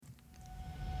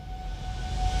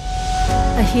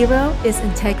A hero is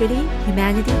integrity,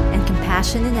 humanity, and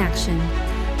compassion in action.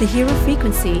 The hero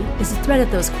frequency is a thread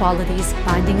of those qualities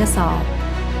binding us all.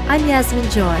 I'm Yasmin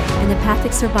Joy, an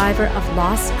empathic survivor of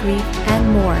loss, grief,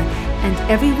 and more, and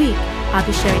every week I'll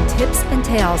be sharing tips and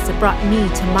tales that brought me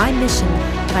to my mission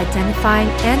of identifying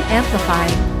and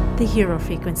amplifying the hero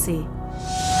frequency.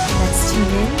 Let's tune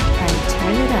in and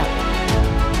turn it up.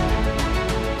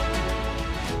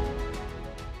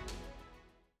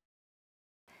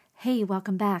 Hey,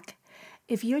 welcome back.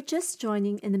 If you're just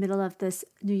joining in the middle of this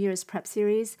New Year's prep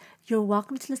series, you're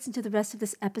welcome to listen to the rest of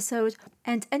this episode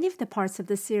and any of the parts of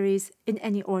this series in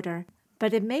any order.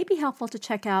 But it may be helpful to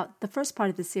check out the first part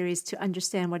of the series to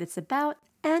understand what it's about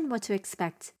and what to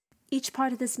expect. Each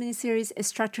part of this mini-series is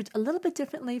structured a little bit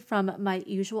differently from my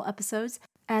usual episodes,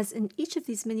 as in each of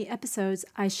these mini episodes,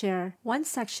 I share one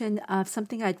section of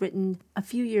something I'd written a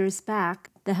few years back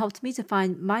that helped me to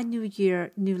find my new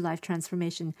year, new life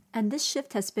transformation. And this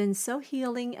shift has been so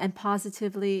healing and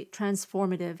positively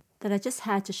transformative that I just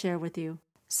had to share with you.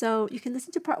 So you can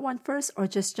listen to part 1 first or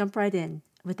just jump right in.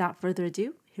 Without further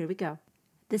ado, here we go.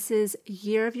 This is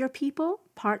Year of Your People,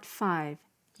 Part 5.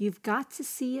 You've got to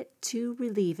see it to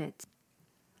relieve it.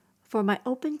 For my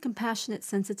open, compassionate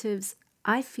sensitives,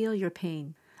 I feel your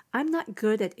pain. I'm not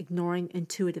good at ignoring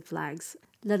intuitive flags,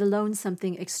 let alone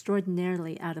something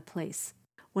extraordinarily out of place.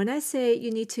 When I say you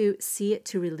need to see it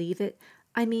to relieve it,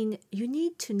 I mean you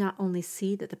need to not only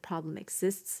see that the problem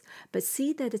exists, but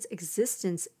see that its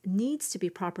existence needs to be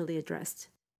properly addressed.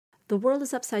 The world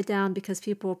is upside down because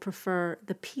people prefer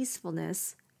the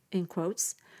peacefulness, in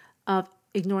quotes, of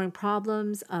ignoring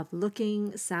problems, of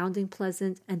looking, sounding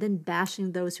pleasant, and then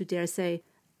bashing those who dare say,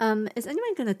 is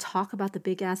anyone going to talk about the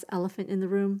big-ass elephant in the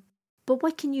room? But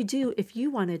what can you do if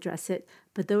you want to address it,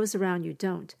 but those around you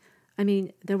don't? I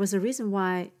mean, there was a reason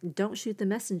why "don't shoot the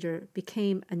messenger"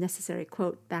 became a necessary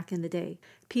quote back in the day.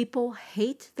 People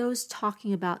hate those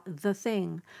talking about the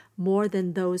thing more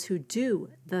than those who do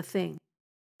the thing.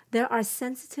 There are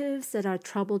sensitives that are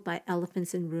troubled by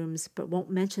elephants in rooms but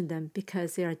won't mention them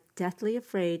because they are deathly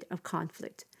afraid of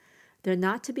conflict. They're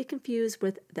not to be confused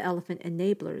with the elephant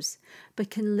enablers, but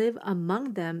can live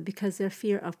among them because their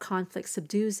fear of conflict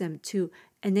subdues them to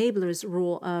enablers'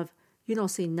 rule of, you don't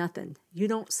see nothing, you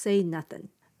don't say nothing.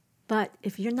 But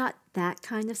if you're not that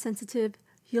kind of sensitive,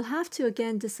 you'll have to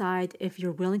again decide if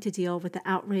you're willing to deal with the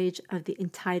outrage of the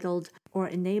entitled or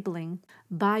enabling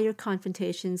by your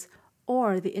confrontations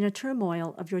or the inner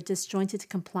turmoil of your disjointed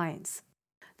compliance.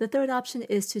 The third option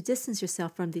is to distance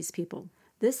yourself from these people.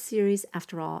 This series,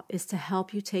 after all, is to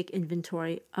help you take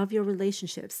inventory of your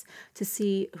relationships to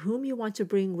see whom you want to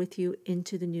bring with you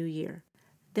into the new year.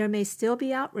 There may still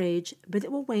be outrage, but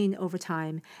it will wane over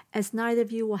time, as neither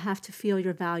of you will have to feel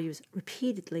your values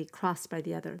repeatedly crossed by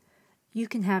the other. You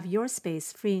can have your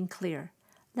space free and clear.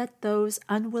 Let those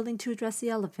unwilling to address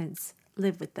the elephants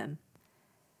live with them.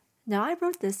 Now, I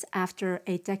wrote this after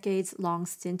a decades-long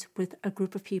stint with a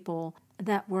group of people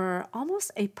that were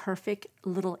almost a perfect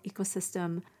little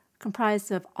ecosystem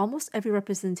comprised of almost every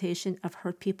representation of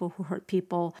hurt people who hurt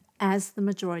people as the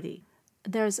majority.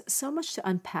 There's so much to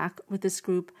unpack with this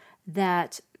group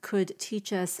that could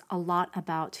teach us a lot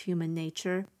about human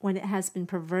nature when it has been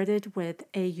perverted with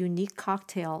a unique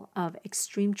cocktail of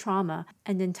extreme trauma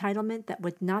and entitlement that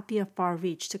would not be a far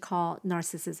reach to call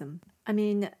narcissism. I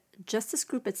mean, just this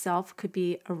group itself could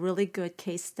be a really good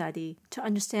case study to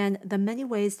understand the many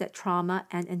ways that trauma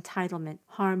and entitlement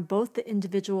harm both the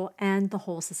individual and the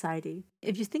whole society.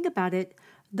 If you think about it,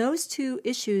 those two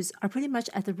issues are pretty much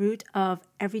at the root of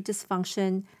every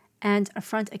dysfunction and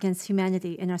affront against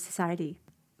humanity in our society.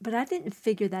 But I didn't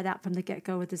figure that out from the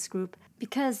get-go with this group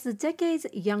because the decades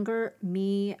younger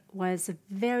me was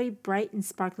very bright and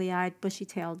sparkly-eyed,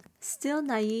 bushy-tailed, still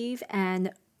naive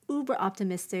and uber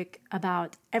optimistic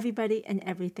about everybody and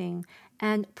everything,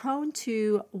 and prone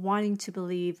to wanting to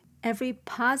believe every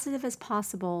positive as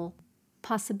possible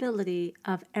possibility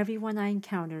of everyone I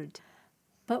encountered.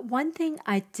 But one thing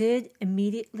I did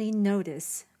immediately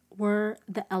notice were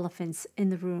the elephants in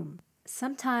the room.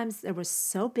 Sometimes they were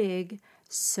so big,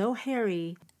 so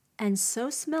hairy, and so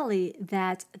smelly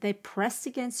that they pressed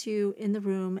against you in the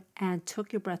room and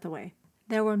took your breath away.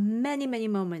 There were many, many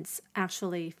moments,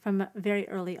 actually, from very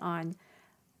early on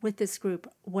with this group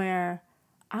where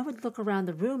I would look around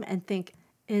the room and think,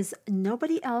 is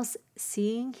nobody else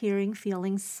seeing, hearing,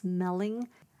 feeling, smelling,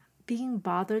 being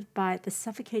bothered by the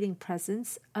suffocating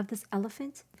presence of this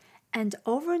elephant? And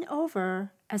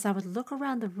over, as I would look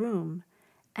around the room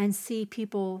and see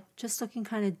people just looking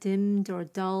kind of dimmed or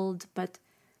dulled, but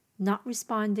not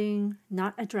responding,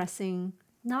 not addressing,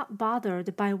 not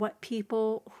bothered by what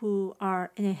people who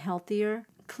are in a healthier,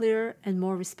 clearer and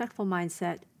more respectful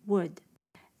mindset would.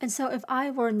 And so if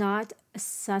I were not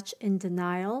such in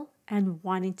denial and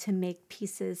wanting to make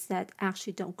pieces that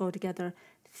actually don't go together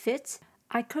fit,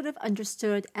 I could have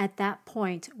understood at that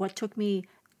point what took me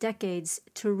decades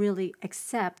to really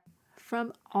accept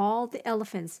from all the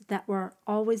elephants that were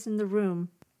always in the room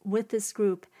with this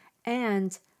group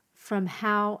and from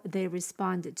how they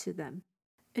responded to them.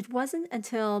 It wasn't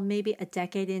until maybe a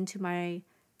decade into my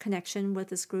connection with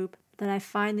this group that I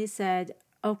finally said,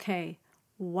 okay,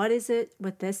 what is it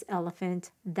with this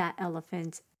elephant, that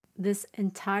elephant, this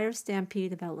entire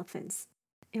stampede of elephants?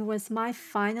 It was my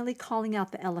finally calling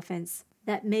out the elephants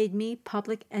that made me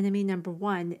public enemy number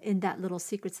one in that little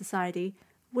secret society,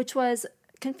 which was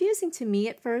confusing to me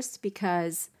at first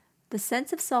because the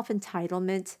sense of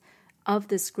self-entitlement of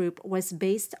this group was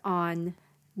based on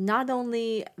not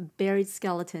only buried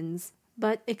skeletons,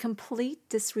 but a complete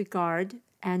disregard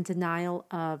and denial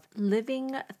of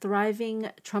living, thriving,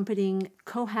 trumpeting,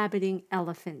 cohabiting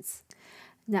elephants.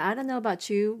 Now, I don't know about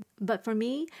you, but for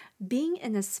me, being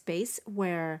in a space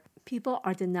where people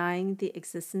are denying the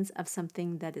existence of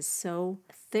something that is so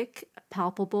thick,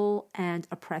 palpable, and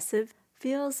oppressive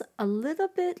feels a little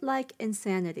bit like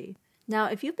insanity. Now,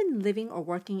 if you've been living or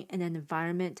working in an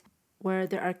environment where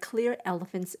there are clear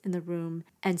elephants in the room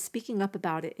and speaking up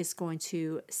about it is going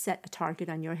to set a target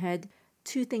on your head,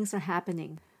 two things are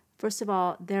happening. First of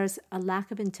all, there's a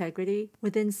lack of integrity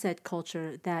within said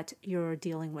culture that you're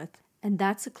dealing with. And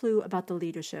that's a clue about the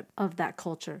leadership of that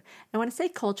culture. And when I say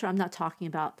culture, I'm not talking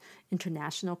about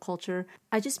international culture.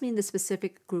 I just mean the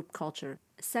specific group culture.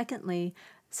 Secondly,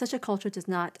 such a culture does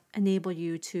not enable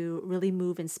you to really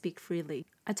move and speak freely.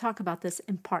 I talk about this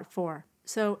in part 4.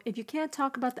 So if you can't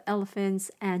talk about the elephants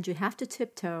and you have to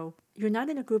tiptoe, you're not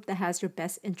in a group that has your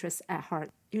best interests at heart.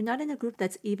 You're not in a group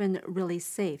that's even really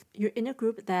safe. You're in a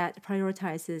group that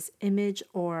prioritizes image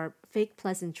or fake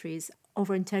pleasantries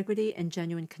over integrity and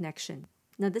genuine connection.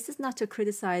 Now, this is not to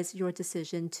criticize your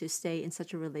decision to stay in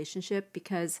such a relationship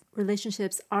because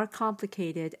relationships are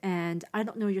complicated and I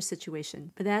don't know your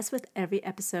situation. But as with every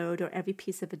episode or every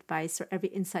piece of advice or every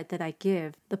insight that I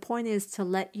give, the point is to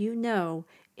let you know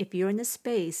if you're in a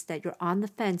space that you're on the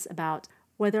fence about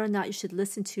whether or not you should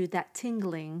listen to that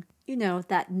tingling,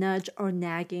 that nudge or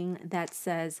nagging that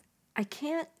says, I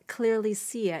can't clearly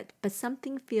see it, but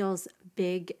something feels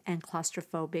big and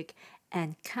claustrophobic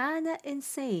and kind of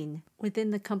insane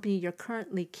within the company you're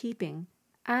currently keeping.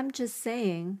 I'm just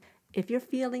saying, if you're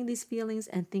feeling these feelings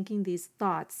and thinking these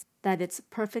thoughts, that it's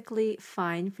perfectly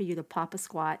fine for you to pop a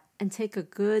squat and take a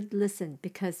good listen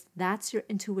because that's your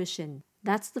intuition.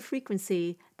 That's the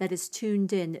frequency that is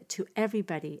tuned in to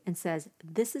everybody and says,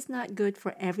 this is not good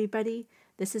for everybody.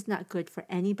 This is not good for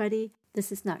anybody.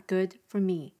 This is not good for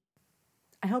me.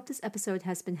 I hope this episode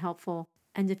has been helpful.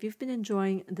 And if you've been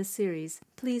enjoying the series,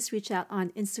 please reach out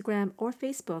on Instagram or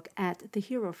Facebook at The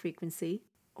Hero Frequency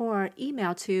or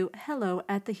email to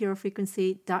hello@thehero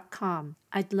frequency.com.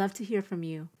 I'd love to hear from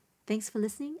you. Thanks for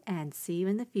listening and see you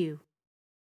in the view.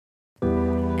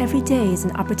 Every day is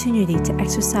an opportunity to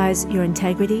exercise your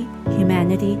integrity,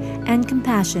 humanity, and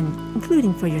compassion,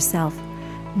 including for yourself.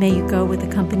 May you go with the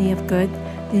company of good,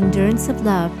 the endurance of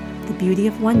love, the beauty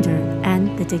of wonder,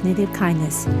 and the dignity of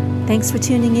kindness. Thanks for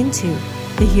tuning into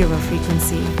The Hero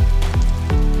Frequency.